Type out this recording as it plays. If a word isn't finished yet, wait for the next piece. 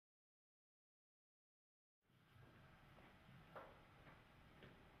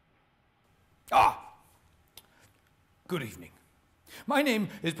Good evening. My name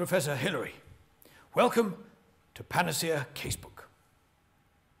is Professor Hillary. Welcome to Panacea Casebook.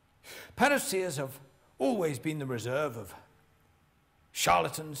 Panaceas have always been the reserve of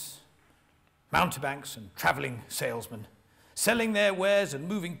charlatans, mountebanks and travelling salesmen, selling their wares and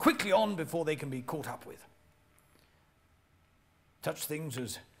moving quickly on before they can be caught up with. Such things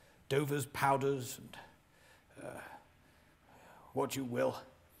as Dover's powders and what you will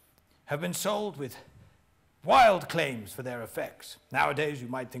have been sold with wild claims for their effects. Nowadays you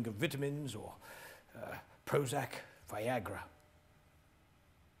might think of vitamins or Prozac, Viagra.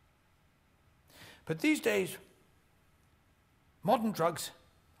 But these days, modern drugs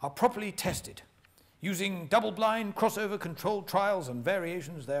are properly tested using double-blind, crossover controlled trials and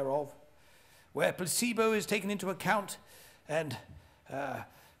variations thereof, where placebo is taken into account and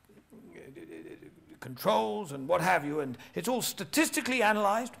controls and what have you, and it's all statistically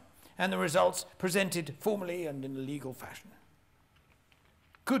analysed and the results presented formally and in a legal fashion.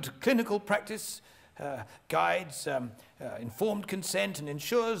 Good clinical practice guides informed consent and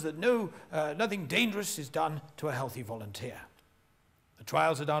ensures that nothing dangerous is done to a healthy volunteer. The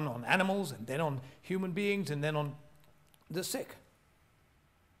trials are done on animals and then on human beings and then on the sick.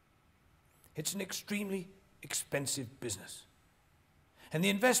 It's an extremely expensive business. And the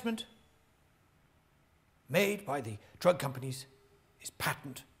investment made by the drug companies is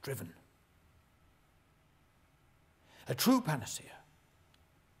patent-driven. A true panacea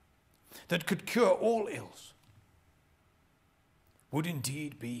that could cure all ills would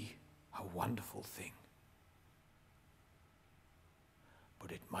indeed be a wonderful thing.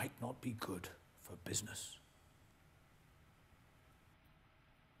 But it might not be good for business.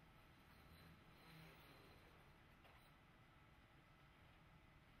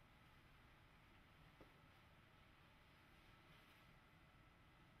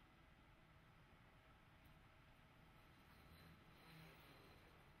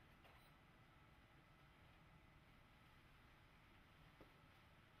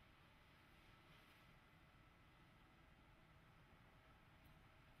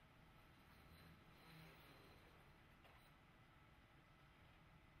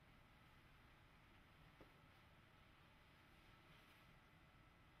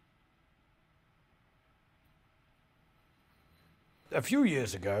 A few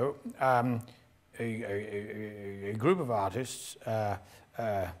years ago, a group of artists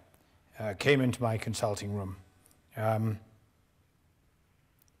came into my consulting room.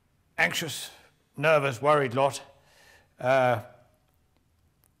 Anxious, nervous, worried lot. Worried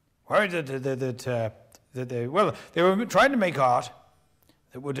that they were trying to make art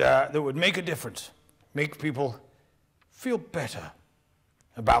that would make a difference, make people feel better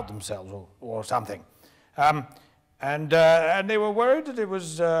about themselves or something. And they were worried that it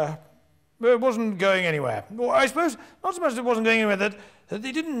wasn't going anywhere. Or I suppose not so much that it wasn't going anywhere, that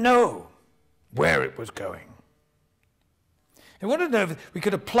they didn't know where it was going. They wanted to know if we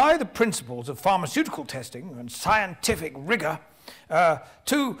could apply the principles of pharmaceutical testing and scientific rigour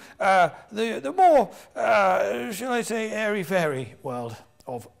to the more, shall I say, airy-fairy world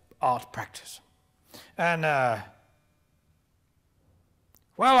of art practice. And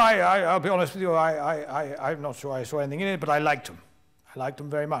well, I'll be honest with you, I'm not sure I saw anything in it, but I liked them. I liked them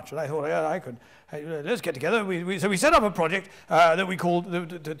very much, and I thought, yeah, let's get together. So we set up a project that we called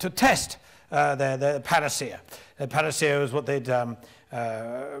to test their panacea. The panacea was what they'd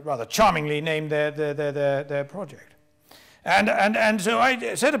rather charmingly named their project. And so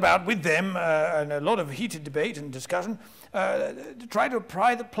I set about with them, and a lot of heated debate and discussion, to try to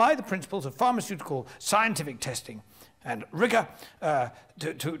apply the principles of pharmaceutical scientific testing and rigour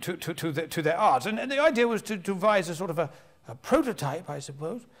to their art. And the idea was to devise a sort of a prototype, I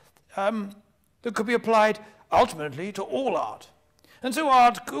suppose, that could be applied ultimately to all art. And so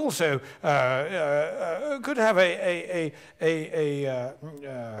art also could have a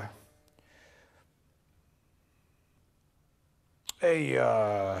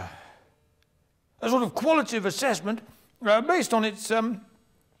sort of qualitative assessment based on its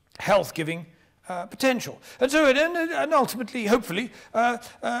health-giving potential. And so, and ultimately, hopefully,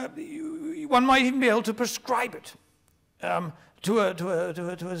 one might even be able to prescribe it to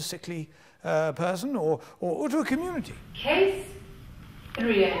a sickly person or to a community. Case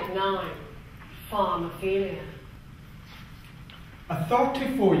 389, pharmaphilia. A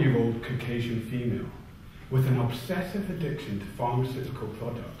 34-year-old Caucasian female with an obsessive addiction to pharmaceutical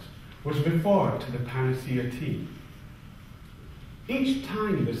products was referred to the Panacea team. Each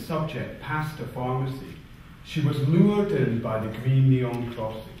time the subject passed a pharmacy, she was lured in by the green neon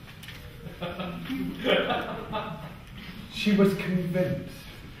crossing. She was convinced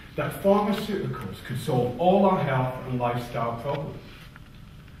that pharmaceuticals could solve all our health and lifestyle problems.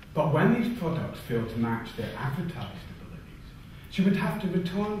 But when these products failed to match their advertised abilities, she would have to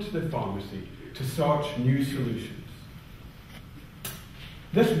return to the pharmacy to search new solutions.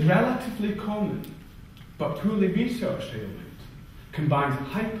 This relatively common but poorly researched ailment combines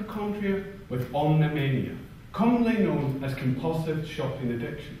hypochondria with omnomania, commonly known as compulsive shopping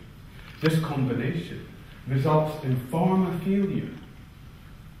addiction. This combination results in pharmaphilia.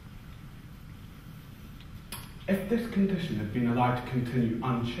 If this condition had been allowed to continue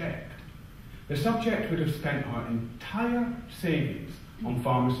unchecked, the subject would have spent her entire savings on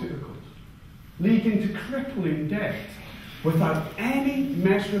pharmaceuticals, leading to crippling debt without any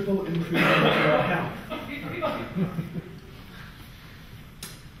measurable improvement to her health.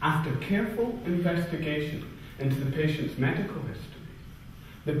 After careful investigation into the patient's medical history,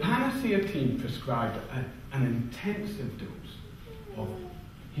 the Panacea team prescribed an intensive dose of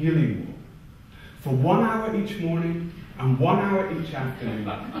healing wool for 1 hour each morning and 1 hour each afternoon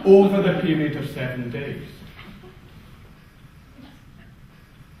over the period of 7 days.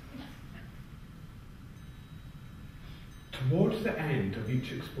 Towards the end of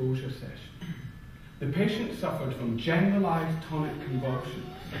each exposure session, the patient suffered from generalized tonic convulsions.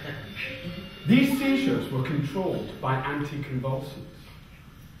 These seizures were controlled by anticonvulsants.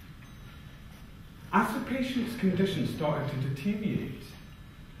 As the patient's condition started to deteriorate,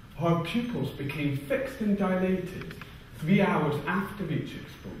 her pupils became fixed and dilated 3 hours after each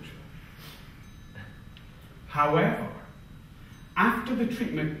exposure. However, after the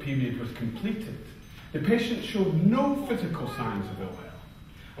treatment period was completed, the patient showed no physical signs of ill health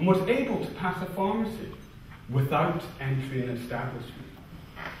and was able to pass a pharmacy without entering an establishment.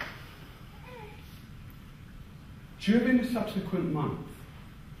 During the subsequent month,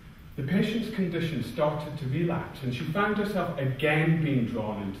 the patient's condition started to relapse and she found herself again being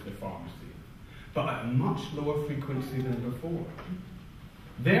drawn into the pharmacy, but at a much lower frequency than before.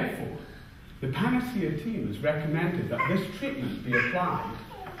 Therefore, the Panacea team has recommended that this treatment be applied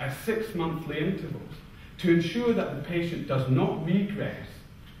at 6 monthly intervals to ensure that the patient does not regress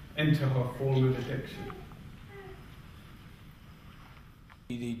into her form of addiction.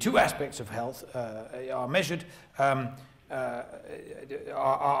 The two aspects of health are measured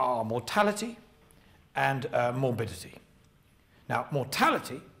are mortality and morbidity. Now,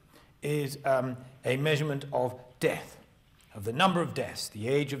 mortality is a measurement of death, of the number of deaths, the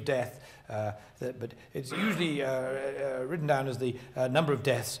age of death, but it's usually written down as the number of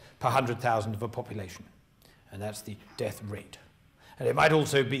deaths per 100,000 of a population, and that's the death rate. And it might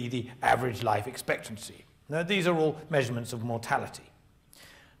also be the average life expectancy. Now, these are all measurements of mortality.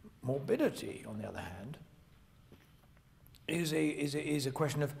 Morbidity, on the other hand, is a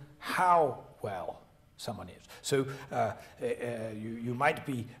question of how well someone is. So you might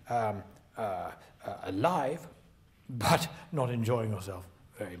be alive, but not enjoying yourself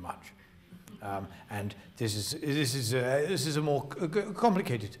very much. And this is a more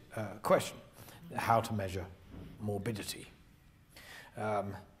complicated question: how to measure morbidity.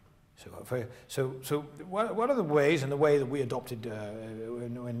 So one of the ways, and the way that we adopted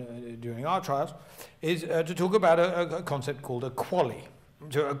during our trials, is to talk about a concept called a QALY,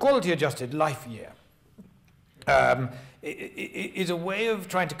 so a quality-adjusted life year. It is a way of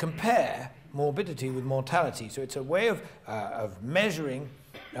trying to compare morbidity with mortality. So it's a way of measuring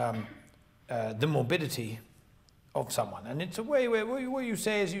the morbidity of someone, and it's a way where what you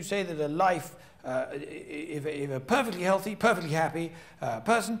say is that a life, if a perfectly healthy, perfectly happy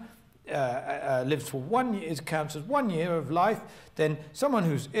person lives for 1 year, it counts as 1 year of life, then someone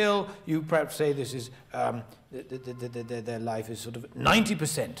who's ill, you perhaps say this is their life is sort of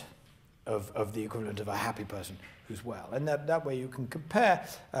 90% of the equivalent of a happy person who's well. And that way you can compare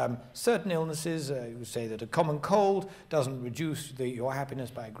certain illnesses. You say that a common cold doesn't reduce your happiness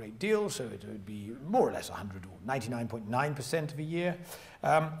by a great deal, so it would be more or less 100 or 99.9% of a year.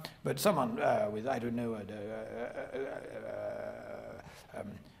 But someone with, I don't know,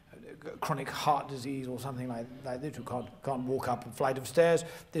 chronic heart disease or something like this, who can't walk up a flight of stairs,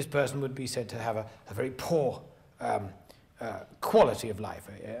 this person would be said to have a very poor quality of life,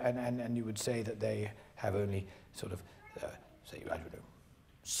 and you would say that they have only sort of, say, I don't know,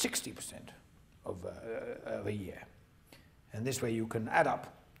 60% of a year. And this way you can add up.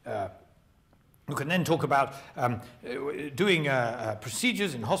 You can then talk about doing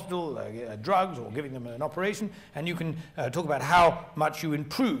procedures in hospital, drugs, or giving them an operation, and you can talk about how much you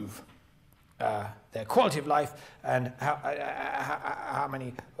improve their quality of life, and how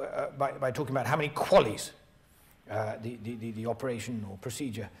many, by talking about how many QALYs the operation or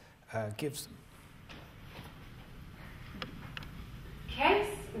procedure gives them.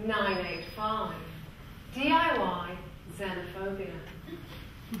 Case 985. DIY xenophobia.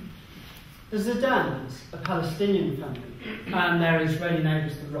 The Zidans, a Palestinian family, and their Israeli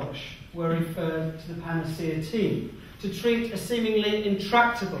neighbours, the Roche, were referred to the Panacea team to treat a seemingly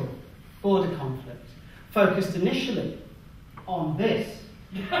intractable border conflict, focused initially on this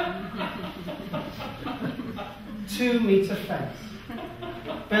 2-metre fence,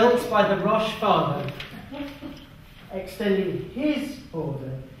 built by the Roche father, extending his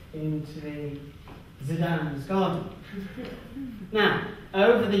border into the Zidane's garden. Now,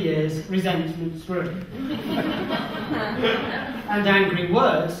 over the years, resentments grew. And angry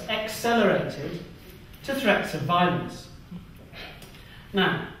words accelerated to threats of violence.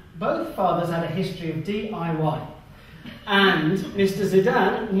 Now, both fathers had a history of DIY. And Mr.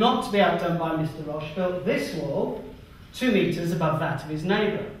 Zidane, not to be outdone by Mr. Roche, built this wall 2 metres above that of his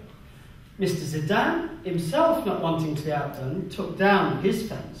neighbour. Mr. Zidane, himself not wanting to be outdone, took down his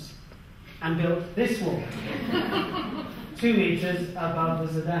fence and built this wall 2 metres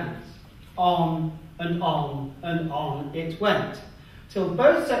above the Zidane's. On and on and on it went, till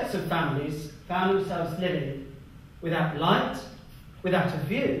both sets of families found themselves living without light, without a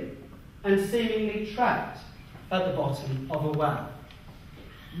view, and seemingly trapped at the bottom of a well.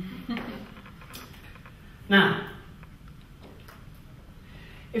 Now,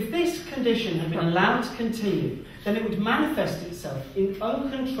 if this condition had been allowed to continue, then it would manifest itself in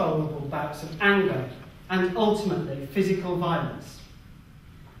uncontrollable bouts of anger and ultimately physical violence.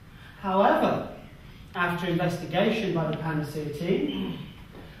 However, after investigation by the Panacea team,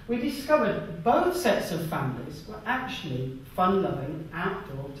 we discovered that both sets of families were actually fun-loving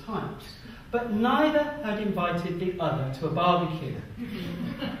outdoor types, but neither had invited the other to a barbecue,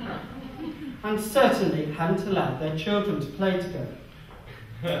 and certainly hadn't allowed their children to play together.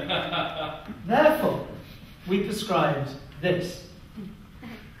 Therefore, we prescribed this.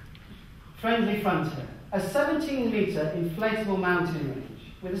 Friendly Frontier, a 17-metre inflatable mountain range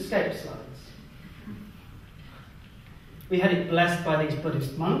with escape slides. We had it blessed by these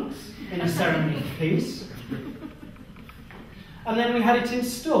Buddhist monks in a ceremony of peace. And then we had it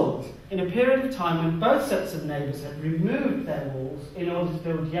installed in a period of time when both sets of neighbours had removed their walls in order to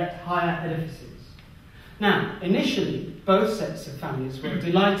build yet higher edifices. Now, initially, both sets of families were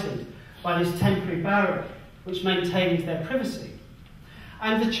delighted by this temporary barrier which maintained their privacy.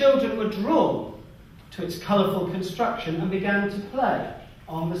 And the children were drawn to its colourful construction and began to play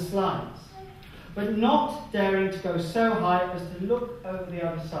on the slides, but not daring to go so high as to look over the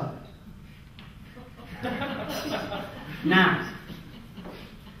other side. Now,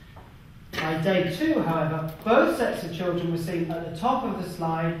 by day 2, however, both sets of children were seen at the top of the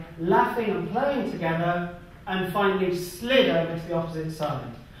slide, laughing and playing together, and finally slid over to the opposite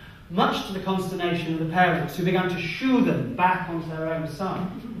side, much to the consternation of the parents, who began to shoo them back onto their own side.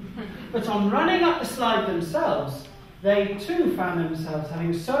 But on running up the slide themselves, they too found themselves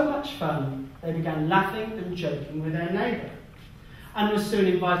having so much fun, they began laughing and joking with their neighbour, and were soon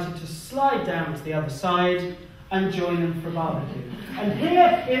invited to slide down to the other side and join them for a barbecue. And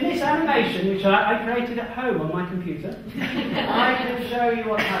here, in this animation, which I created at home on my computer, I can show you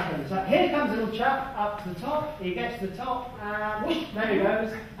what happens. So here comes a little chap up to the top, he gets to the top, and whoosh, there he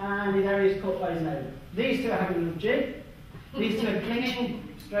goes, and his area is caught by his neighbour. These two are having a little jig, these two are clinging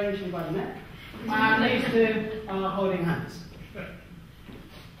strangely by the neck, and these two are holding hands.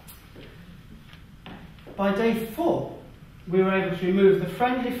 By day 4, we were able to remove the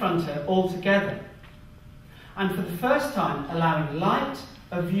friendly frontier altogether, and for the first time allowing light,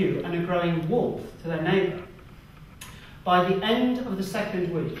 a view, and a growing warmth to their neighbour. By the end of the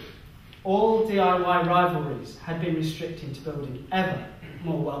second week, all DIY rivalries had been restricted to building ever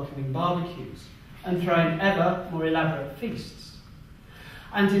more welcoming barbecues and throwing ever more elaborate feasts.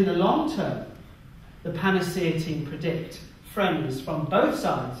 And in the long term, the Panacea team predict friends from both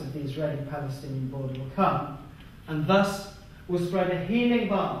sides of the Israeli-Palestinian border will come, and thus will spread a healing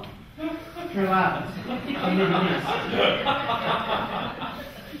balm throughout the Middle East.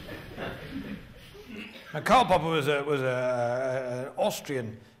 Now, Karl Popper was an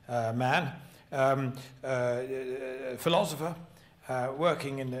Austrian man, philosopher,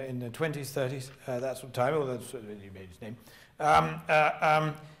 working in the 20s, 30s, that sort of time, or that's what he made his name.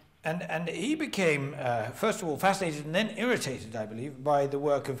 And he became, first of all, fascinated and then irritated, I believe, by the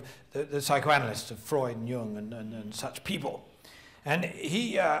work of the psychoanalysts of Freud and Jung and such people. And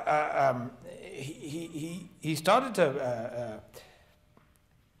he started to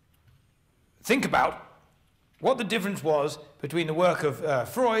think about what the difference was between the work of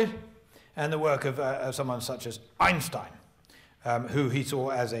Freud and the work of someone such as Einstein, who he saw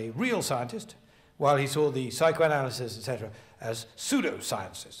as a real scientist while he saw the psychoanalysis, etc., as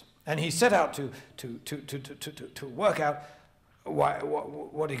pseudosciences. And he set out to work out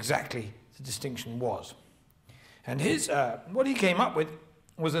what exactly the distinction was. And what he came up with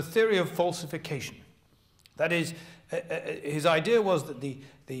was a theory of falsification. That is, his idea was that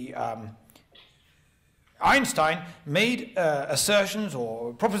Einstein made assertions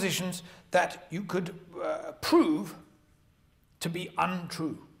or propositions that you could prove to be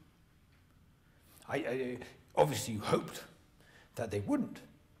untrue. Obviously, you hoped that they wouldn't.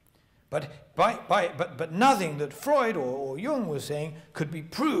 But nothing that Freud or Jung was saying could be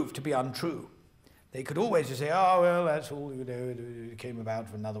proved to be untrue. They could always just say, oh, well, that's all, it came about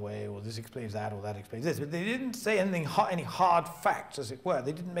from another way, or this explains that, or that explains this. But they didn't say any hard facts, as it were.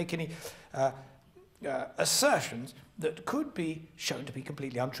 They didn't make any assertions that could be shown to be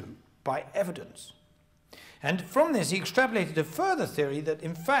completely untrue by evidence. And from this, he extrapolated a further theory that,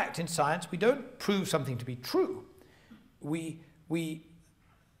 in fact, in science, we don't prove something to be true. We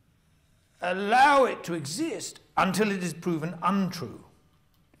allow it to exist until it is proven untrue.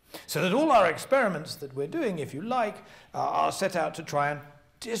 So that all our experiments that we're doing, if you like, are set out to try and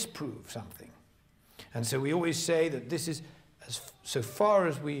disprove something. And so we always say that this is, so far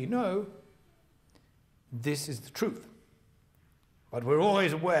as we know, this is the truth. But we're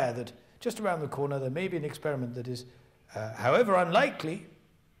always aware that just around the corner there may be an experiment that is, however unlikely,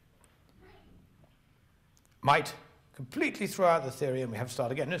 might completely throw out the theory and we have to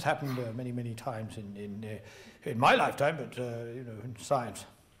start again. It's happened many, many times in my lifetime, but in science.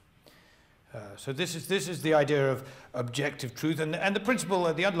 So this is the idea of objective truth and the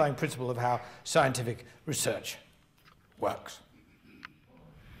principle, the underlying principle of how scientific research works.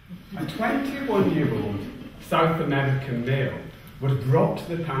 A 21-year-old South American male was brought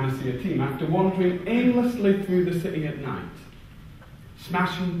to the Panacea team after wandering aimlessly through the city at night,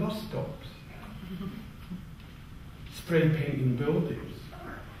 smashing bus stops, spray painting buildings,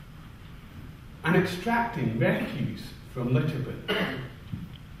 and extracting refuse from litter bins.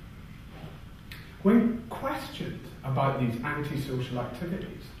 When questioned about these antisocial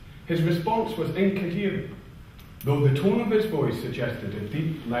activities, his response was incoherent, though the tone of his voice suggested a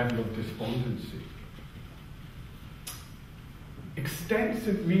deep level of despondency.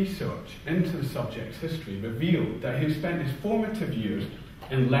 Extensive research into the subject's history revealed that he spent his formative years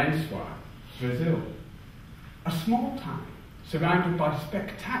in Lençóis, Brazil, a small town surrounded by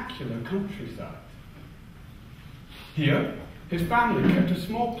spectacular countryside. Here, his family kept a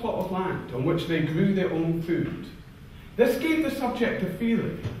small plot of land on which they grew their own food. This gave the subject a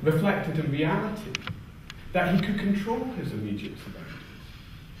feeling, reflected in reality, that he could control his immediate surroundings.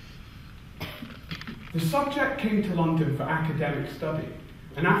 The subject came to London for academic study,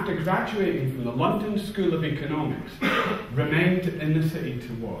 and after graduating from the London School of Economics, remained in the city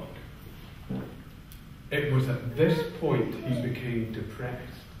to work. It was at this point he became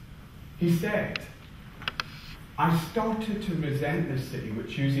depressed. He said, I started to resent this city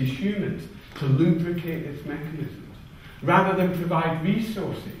which uses humans to lubricate its mechanisms, rather than provide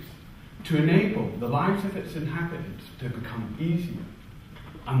resources to enable the lives of its inhabitants to become easier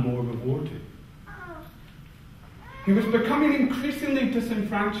and more rewarding. He was becoming increasingly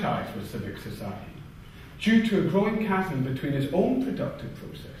disenfranchised with civic society due to a growing chasm between his own productive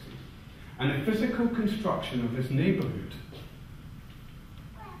processes and the physical construction of his neighbourhood.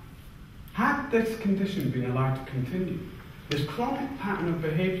 Had this condition been allowed to continue, this chronic pattern of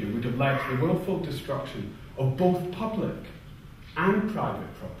behaviour would have led to the willful destruction of both public and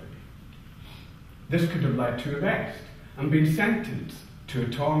private property. This could have led to arrest and been sentenced to a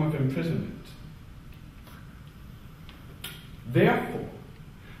term of imprisonment. Therefore,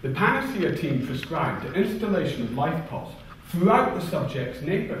 the Panacea team prescribed the installation of life pods throughout the subject's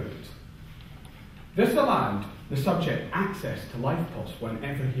neighbourhood. This allowed the subject access to life pods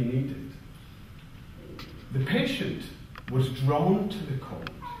whenever he needed. The patient was drawn to the cold,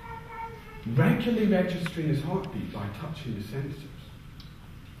 regularly registering his heartbeat by touching the sensors.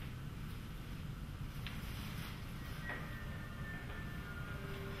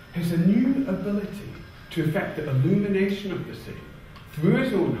 His new ability to effect the illumination of the city through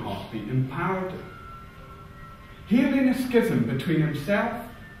his own heartbeat empowered him, healing a schism between himself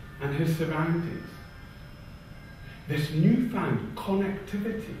and his surroundings. This newfound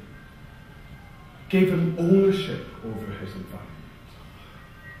connectivity gave him ownership over his environment.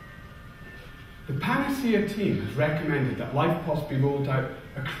 The Panacea team has recommended that life pods be rolled out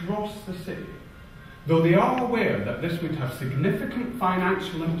across the city, though they are aware that this would have significant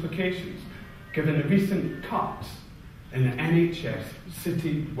financial implications given the recent cuts in the NHS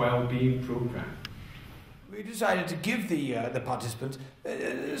City Wellbeing Programme. we decided to give the participants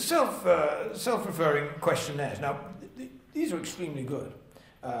self-referring questionnaires. Now, these are extremely good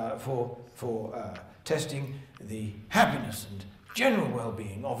for testing the happiness and general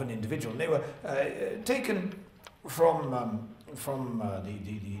well-being of an individual. They were taken from the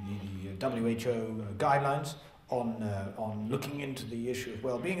WHO guidelines on looking into the issue of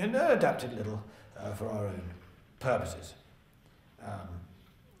well-being, and adapted a little for our own purposes.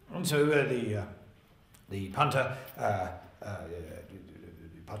 And so the punter, the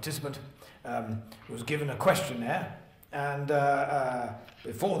participant, was given a questionnaire, and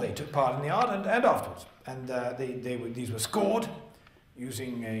before they took part in the art and afterwards, and these were scored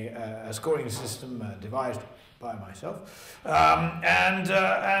using a scoring system devised by myself, and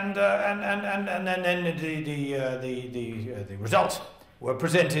then the results were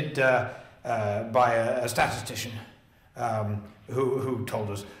presented by a statistician who told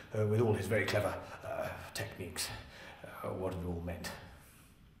us, with all his very clever techniques, what it all meant.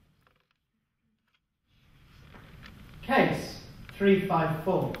 Case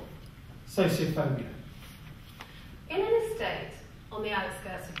 354, sociophobia. In an estate on the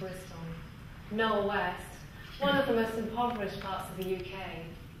outskirts of Bristol, Knoll West, one of the most impoverished parts of the UK,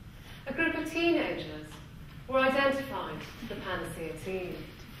 a group of teenagers were identified the Panacea team.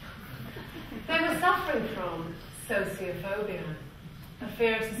 They were suffering from sociophobia, a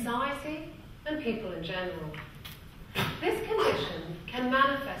fear of society and people in general. This condition can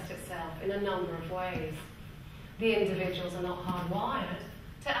manifest itself in a number of ways. The individuals are not hardwired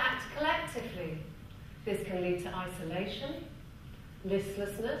to act collectively. This can lead to isolation,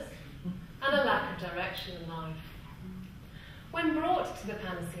 listlessness, and a lack of direction in life. When brought to the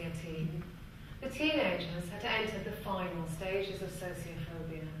Panacea team, the teenagers had entered the final stages of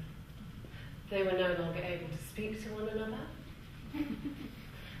sociophobia. They were no longer able to speak to one another.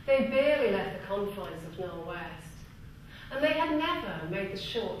 They barely left the confines of Knoll West, and they had never made the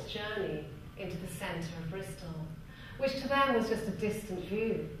short journey into the centre of Bristol, which to them was just a distant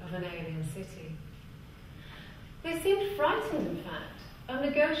view of an alien city. They seemed frightened, in fact, of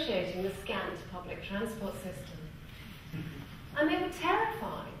negotiating the scant public transport system, and they were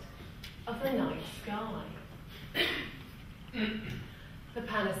terrified of the night sky. The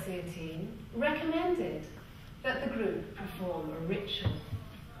Panacea team recommended that the group perform a ritual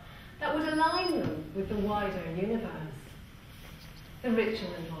that would align them with the wider universe. The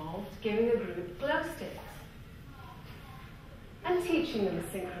ritual involved giving the group glow sticks and teaching them a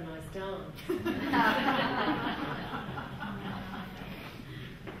synchronized dance.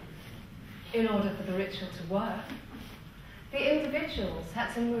 In order for the ritual to work, the individuals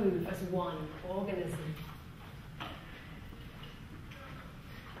had to move as one organism.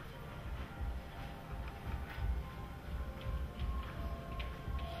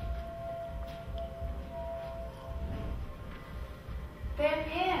 They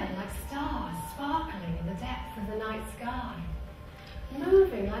appeared like stars sparkling in the depths of the night sky,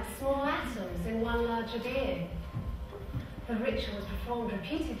 moving like small atoms in one larger being. The ritual was performed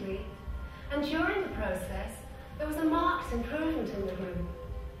repeatedly, and during the process, there was a marked improvement in the group.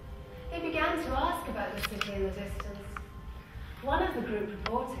 They began to ask about the city in the distance. One of the group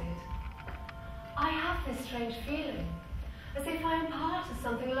reported, "I have this strange feeling, as if I am part of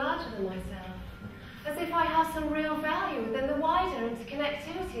something larger than myself, as if I have some real value within the wider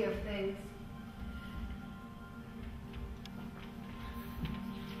interconnectivity of things."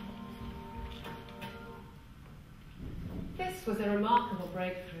 This was a remarkable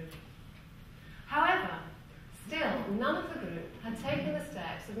breakthrough. However, still, none of the group had taken the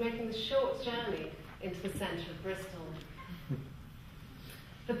steps of making the short journey into the centre of Bristol.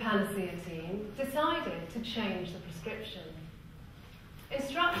 The Panacea team decided to change the prescription,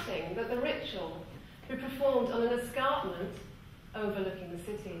 instructing that the ritual be performed on an escarpment overlooking the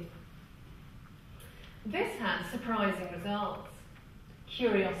city. This had surprising results.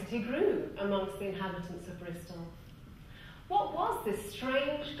 Curiosity grew amongst the inhabitants of Bristol. What was this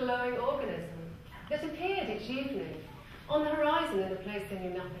strange glowing organism that appeared each evening on the horizon in a place they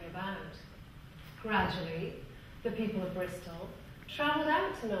knew nothing about? Gradually, the people of Bristol travelled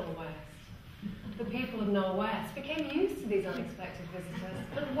out to Knoll West. The people of Knoll West became used to these unexpected visitors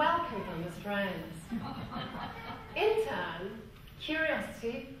and welcomed them as friends. In turn,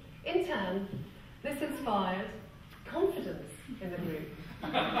 curiosity, this inspired confidence in the group to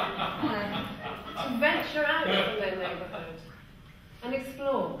venture out from their neighbourhood and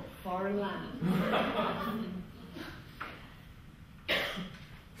explore foreign land.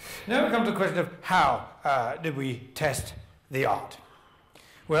 Now we come to the question of how did we test the art?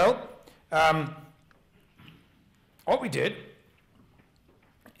 Well, what we did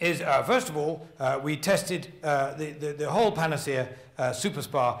is, first of all, we tested the whole Panacea Super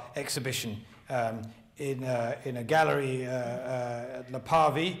Spa exhibition in a gallery at Le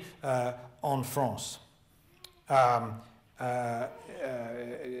Parvis en France, in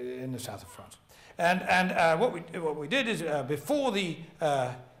the south of France. And what we did is before the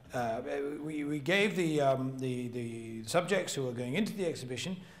we gave the subjects who were going into the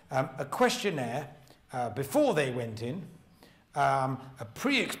exhibition a questionnaire before they went in, a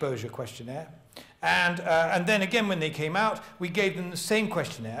pre-exposure questionnaire, and then again when they came out, we gave them the same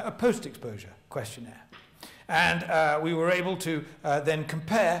questionnaire, a post-exposure questionnaire, and we were able to then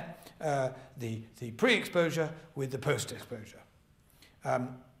compare the pre-exposure with the post-exposure,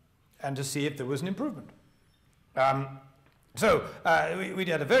 and to see if there was an improvement. So we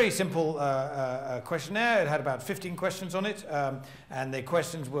did a very simple questionnaire. It had about 15 questions on it, and the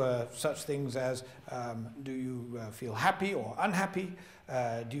questions were such things as, do you feel happy or unhappy?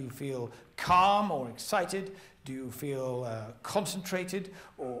 Do you feel calm or excited? Do you feel concentrated,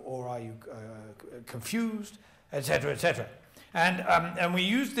 or are you confused, etc., etc.? And we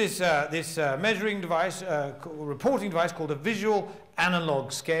used this measuring device, reporting device called a visual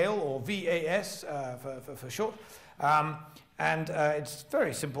analog scale, or VAS for short. And it's a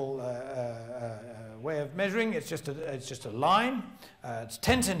very simple way of measuring. It's just a line. It's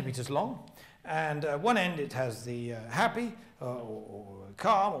 10 centimeters long, and at one end it has the happy or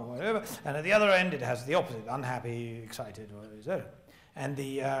calm or whatever, and at the other end it has the opposite, unhappy, excited, or etc. And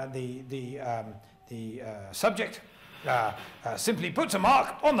the subject simply puts a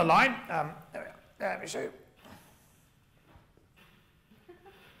mark on the line. Let me show you.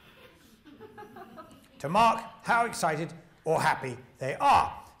 To mark how excited or happy they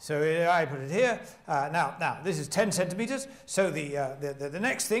are. So I put it here. Now this is 10 centimeters. So the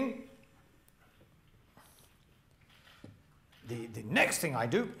next thing, the next thing I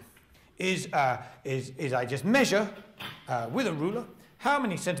do is I just measure with a ruler how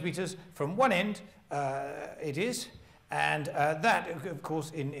many centimeters from one end it is, and that, of course,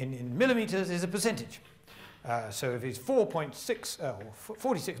 in millimeters is a percentage. So if it's 4.6 or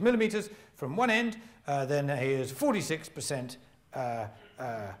 46 millimeters from one end, then here's 46%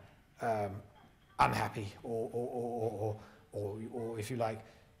 unhappy, or if you like,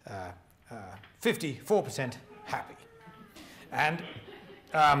 54% happy. And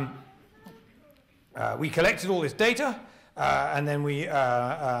we collected all this data, and then we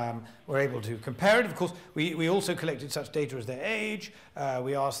were able to compare it. Of course, we also collected such data as their age.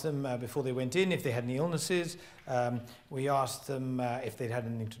 We asked them before they went in if they had any illnesses. We asked them if they'd had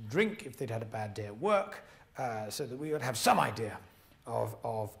anything to drink, if they'd had a bad day at work, so that we would have some idea of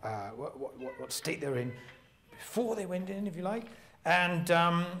what state they're in before they went in, if you like. And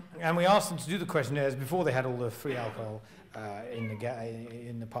we asked them to do the questionnaires before they had all the free alcohol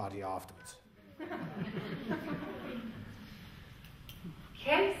in the party afterwards.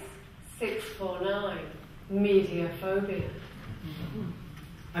 Case 649, mediophobia.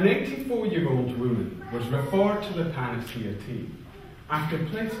 An 84-year-old woman was referred to the Panacea team after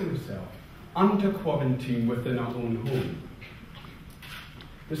placing herself under quarantine within her own home.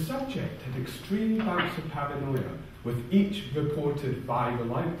 The subject had extreme bouts of paranoia with each reported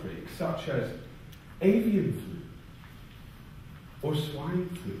viral outbreak, such as avian flu or swine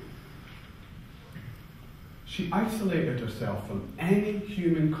flu. She isolated herself from any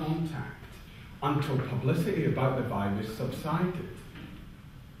human contact until publicity about the virus subsided.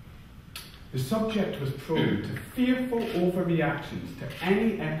 The subject was prone to fearful overreactions to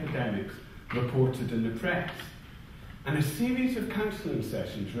any epidemics reported in the press, and a series of counselling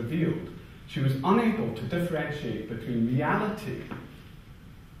sessions revealed she was unable to differentiate between reality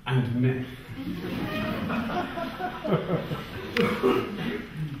and myth.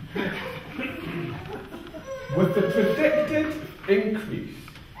 With the predicted increase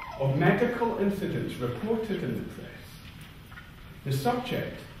of medical incidents reported in the press, the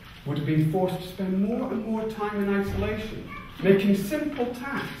subject would have been forced to spend more and more time in isolation, making simple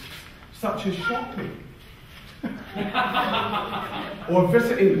tasks such as shopping or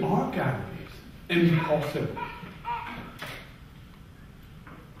visiting art galleries impossible.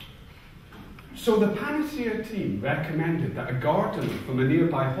 So the Panacea team recommended that a gardener from a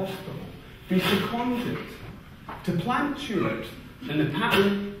nearby hospital be seconded to plant tulips in the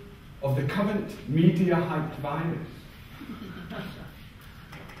pattern of the current media-hyped virus.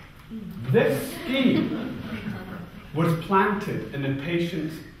 This scheme was planted in the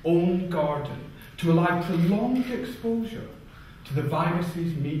patient's own garden to allow prolonged exposure to the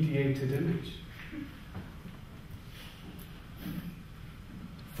virus's mediated image.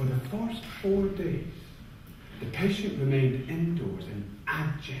 For the first 4 days, the patient remained indoors in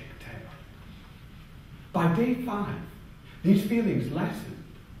abject terror. By day 5, these feelings lessened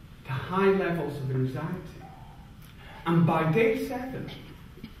to high levels of anxiety. And by day 7,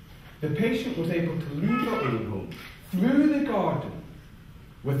 the patient was able to leave her own home through the garden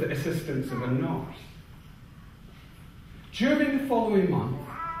with the assistance of a nurse. During the following month,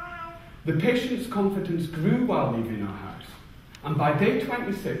 the patient's confidence grew while leaving her house, and by day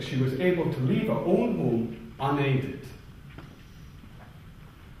 26 she was able to leave her own home unaided.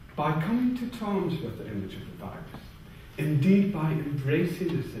 By coming to terms with the image of the virus, indeed by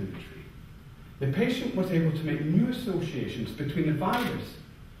embracing this imagery, the patient was able to make new associations between the virus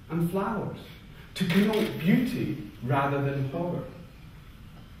and flowers, to connote beauty rather than horror.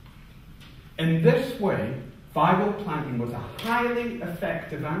 In this way, viral planting was a highly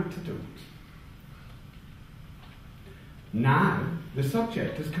effective antidote. Now, the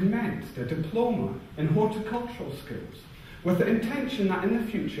subject has commenced a diploma in horticultural skills, with the intention that in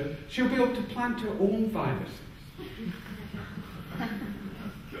the future she'll be able to plant her own viruses.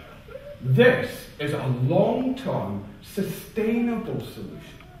 This is a long-term, sustainable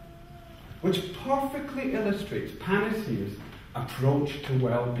solution, which perfectly illustrates Panacea's approach to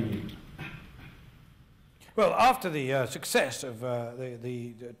well-being. Well, after the success of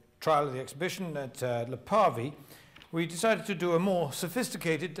the trial of the exhibition at Le Parvis, we decided to do a more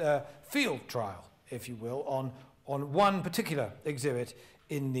sophisticated field trial, if you will, on one particular exhibit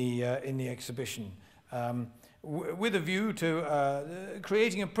in the exhibition, with a view to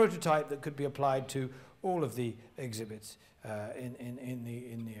creating a prototype that could be applied to all of the exhibits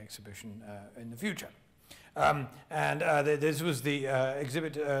in the exhibition in the future. This was the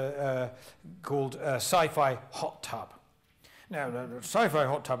exhibit called Sci-Fi Hot Tub. Now, the Sci-Fi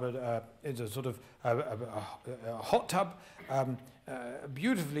Hot Tub is a sort of a hot tub,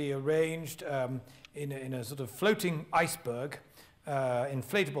 beautifully arranged in a sort of floating iceberg,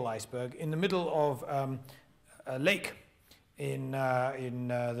 inflatable iceberg, in the middle of a lake in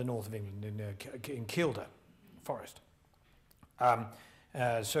the north of England, in Kielder Forest.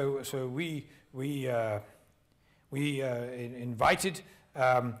 So we invited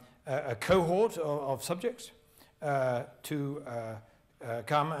a cohort of subjects to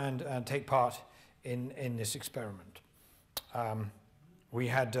come and take part in this experiment. We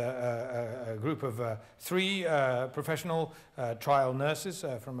had a group of 3 professional trial nurses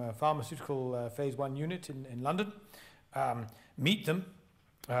from a pharmaceutical phase 1 unit in London meet them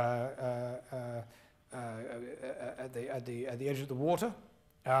at the edge of the water,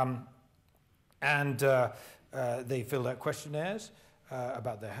 and they filled out questionnaires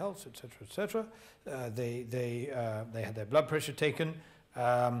about their health, etc., etc. They had their blood pressure taken,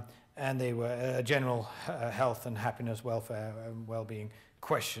 and they were a general health and happiness, welfare and well-being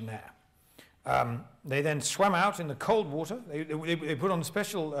questionnaire. They then swam out in the cold water. They put on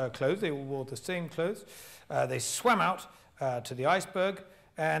special clothes. They all wore the same clothes. They swam out to the iceberg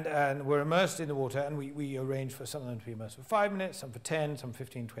and were immersed in the water, and we arranged for some of them to be immersed for 5 minutes, some for 10, some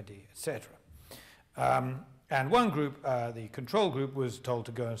 15, 20, etc. And one group, the control group, was told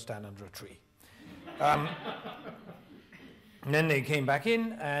to go and stand under a tree. And then they came back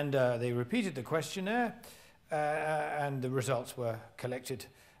in and they repeated the questionnaire, and the results were collected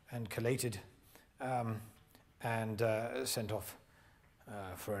and collated and sent off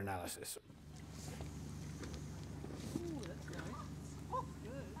for analysis.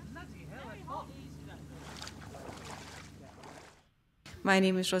 My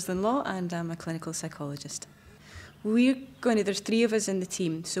name is Roslyn Law and I'm a clinical psychologist. There's 3 of us in the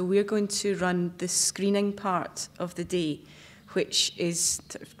team, so we're going to run the screening part of the day, which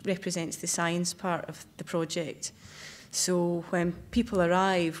represents the science part of the project. So when people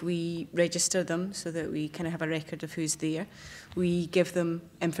arrive, we register them so that we kind of have a record of who's there. We give them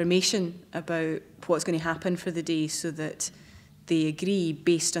information about what's going to happen for the day so that they agree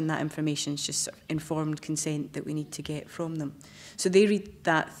based on that information. It's just sort of informed consent that we need to get from them. So they read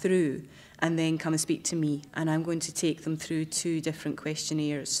that through and then come and speak to me, and I'm going to take them through 2 different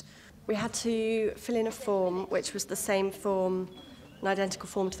questionnaires. We had to fill in a form, which was the same form, an identical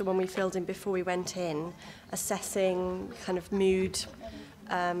form to the one we filled in before we went in, assessing kind of mood,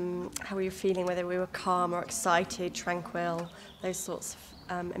 how we were feeling, whether we were calm or excited, tranquil, those sorts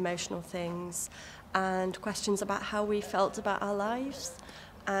of emotional things, and questions about how we felt about our lives.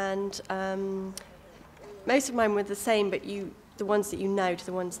 And most of mine were the same, but the ones that you know to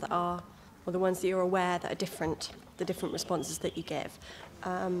the ones that are, or the ones that you're aware that are different, the different responses that you give.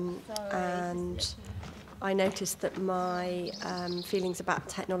 And I noticed that my feelings about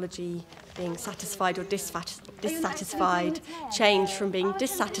technology being satisfied or dissatisfied changed from being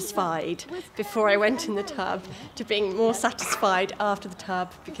dissatisfied before I went in the tub to being more satisfied after the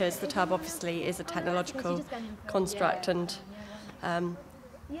tub, because the tub obviously is a technological construct and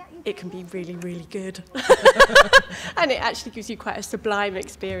it can be really, really good. And it actually gives you quite a sublime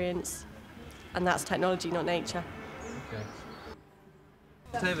experience, and that's technology, not nature. Okay.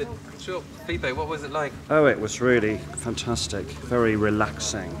 David, short feedback, what was it like? Oh, it was really fantastic, very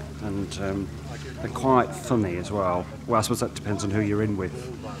relaxing and quite funny as well. Well, I suppose that depends on who you're in with.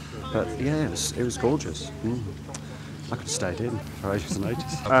 But yeah, it was gorgeous. I could have stayed in for ages and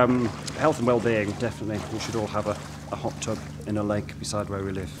ages. Health and well-being, definitely. We should all have a hot tub in a lake beside where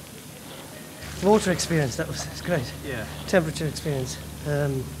we live. Water experience, it's great. Yeah. Temperature experience,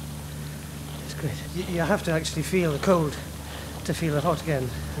 it's great. You have to actually feel the cold to feel it hot again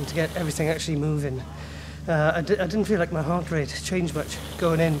and to get everything actually moving. I didn't feel like my heart rate changed much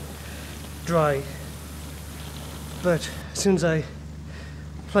going in dry, but as soon as I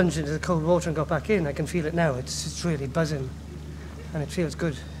plunged into the cold water and got back in, I can feel it now. It's really buzzing and it feels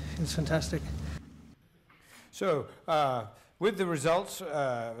good. It feels fantastic. So, with the results,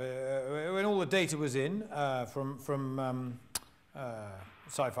 when all the data was in from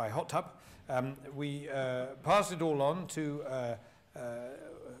Sci-Fi Hot Tub, we passed it all on to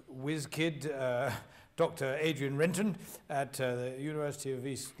whiz kid Dr. Adrian Renton at the University of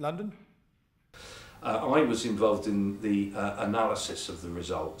East London. I was involved in the analysis of the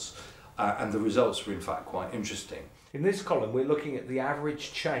results, and the results were in fact quite interesting. In this column, we're looking at the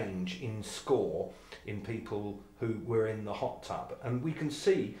average change in score in people who were in the hot tub, and we can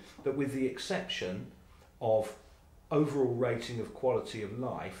see that with the exception of overall rating of quality of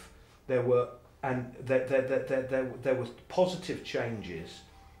life, there were positive changes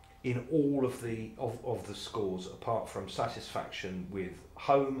in all of the scores, apart from satisfaction with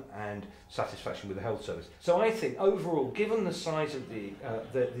home and satisfaction with the health service. So I think overall, given the size of the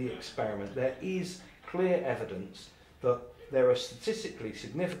experiment, there is clear evidence that there are statistically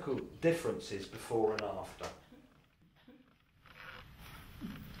significant differences before and after.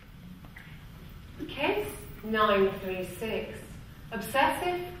 Case 936.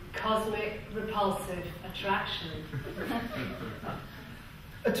 Obsessive cosmic repulsive attraction.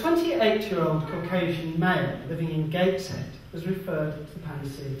 A 28-year-old Caucasian male living in Gateshead was referred to the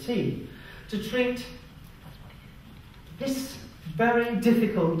Panacea team to treat this very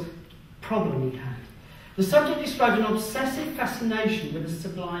difficult problem he had. The subject described an obsessive fascination with the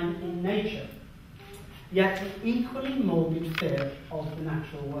sublime in nature, yet an equally morbid fear of the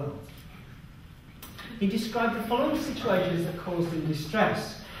natural world. He described the following situations that caused him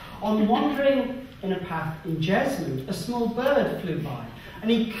distress. On wandering in a path in Jesmond, a small bird flew by, and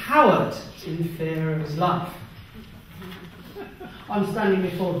he cowered in fear of his life. On standing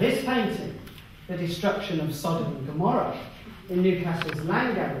before this painting, The Destruction of Sodom and Gomorrah, in Newcastle's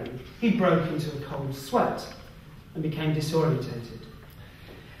Land Gallery, he broke into a cold sweat and became disorientated.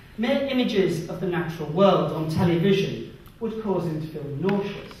 Mere images of the natural world on television would cause him to feel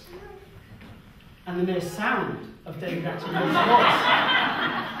nauseous. And the mere sound of David Attenborough's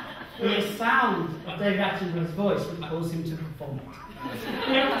voice would cause him to vomit.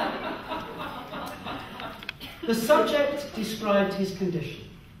 The subject described his condition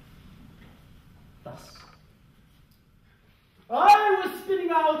thus: I was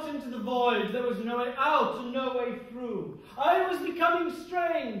spinning out into the void. There was no way out and no way through. I was becoming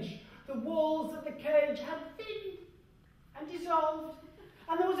strange. The walls of the cage had thinned and dissolved,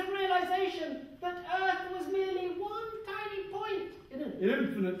 and there was a realization that Earth was merely one tiny point in an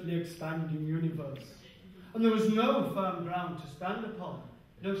infinitely expanding universe. And there was no firm ground to stand upon,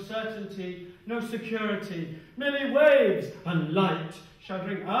 no certainty, no security, merely waves and light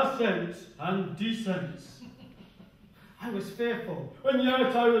shuddering ascents and descents. I was fearful, and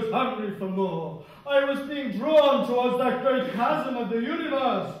yet I was hungry for more. I was being drawn towards that great chasm of the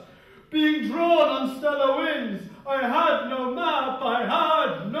universe, being drawn on stellar winds. I had no map, I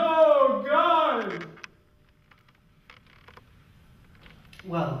had no guide.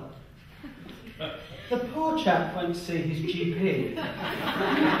 Well, the poor chap went to see his GP.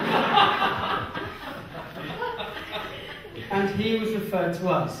 And he was referred to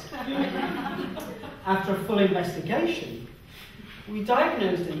us. After a full investigation, we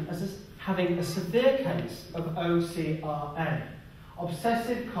diagnosed him as having a severe case of OCRA,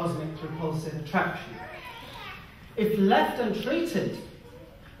 obsessive cosmic repulsive attraction. If left untreated,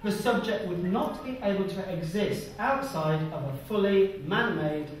 the subject would not be able to exist outside of a fully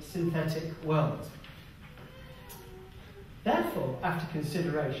man-made synthetic world. Therefore, after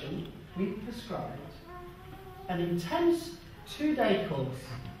consideration, we prescribed an intense 2-day course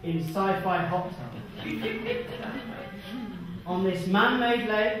in sci-fi hot tub on this man-made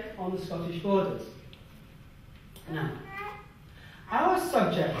lake on the Scottish borders. Now, our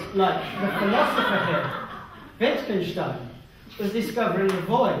subject, like the philosopher here, Wittgenstein, was discovering the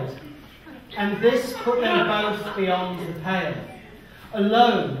void, and this put them both beyond the pale,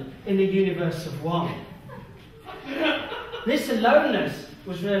 alone in the universe of one. This aloneness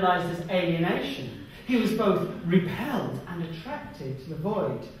was realised as alienation. He was both repelled and attracted to the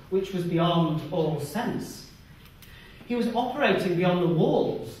void, which was beyond all sense. He was operating beyond the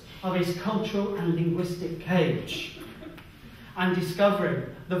walls of his cultural and linguistic cage, and discovering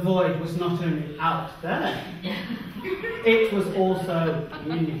the void was not only out there, it was also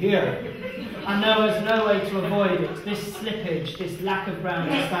in here. And there was no way to avoid it. This slippage, this lack of ground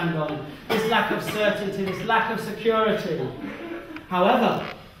to stand on, this lack of certainty, this lack of security. However,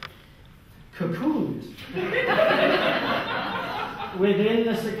 cocooned within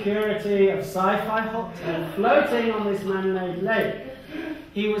the security of sci-fi hot tub, floating on this man-made lake,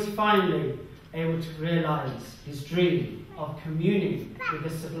 he was finally able to realise his dream of communing with the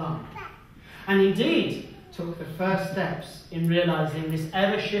sublime. And indeed took the first steps in realising this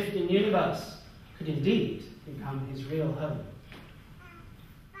ever-shifting universe could indeed become his real home.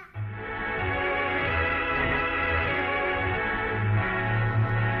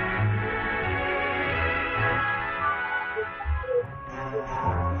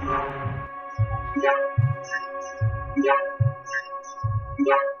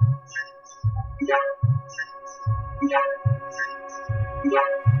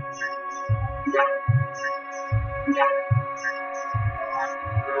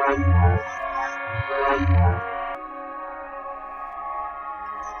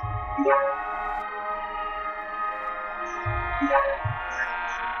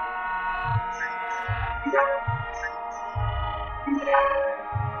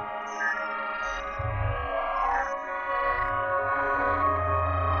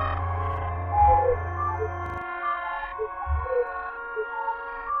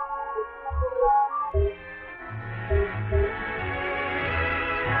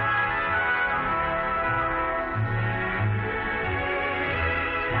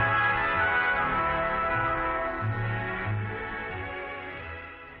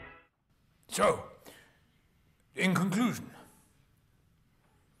 So, in conclusion,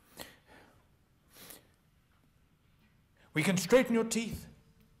 we can straighten your teeth,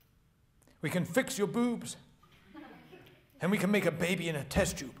 we can fix your boobs, and we can make a baby in a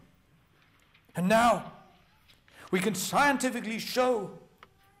test tube. And now, we can scientifically show,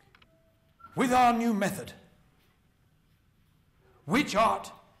 with our new method, which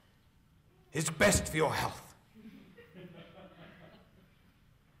art is best for your health.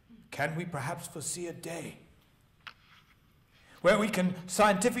 Can we perhaps foresee a day where we can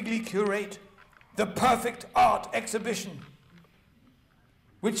scientifically curate the perfect art exhibition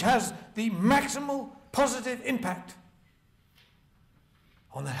which has the maximal positive impact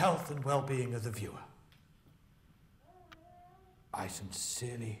on the health and well-being of the viewer? I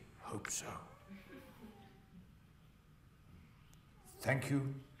sincerely hope so. Thank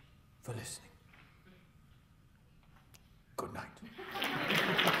you for listening. Good night.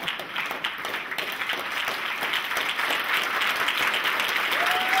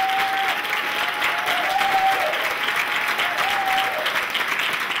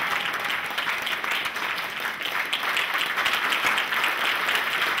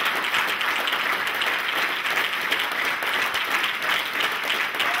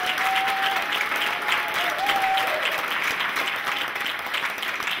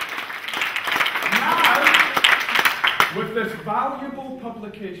 Valuable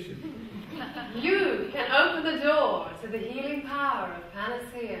publication. You can open the door to the healing power of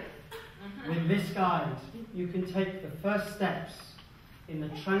Panacea. With this guide, you can take the first steps in the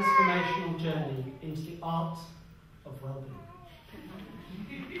transformational journey into the art of well-being.